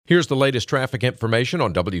Here's the latest traffic information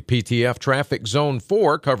on WPTF Traffic Zone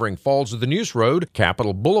 4 covering Falls of the Neuse Road,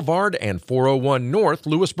 Capitol Boulevard, and 401 North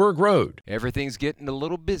Lewisburg Road. Everything's getting a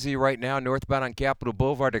little busy right now northbound on Capitol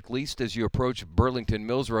Boulevard, at least as you approach Burlington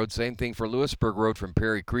Mills Road. Same thing for Lewisburg Road from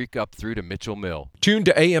Perry Creek up through to Mitchell Mill. Tune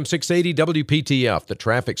to AM 680 WPTF, the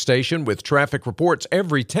traffic station, with traffic reports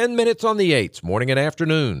every 10 minutes on the 8s, morning and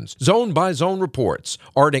afternoons. Zone by zone reports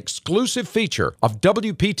are an exclusive feature of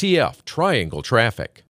WPTF Triangle Traffic.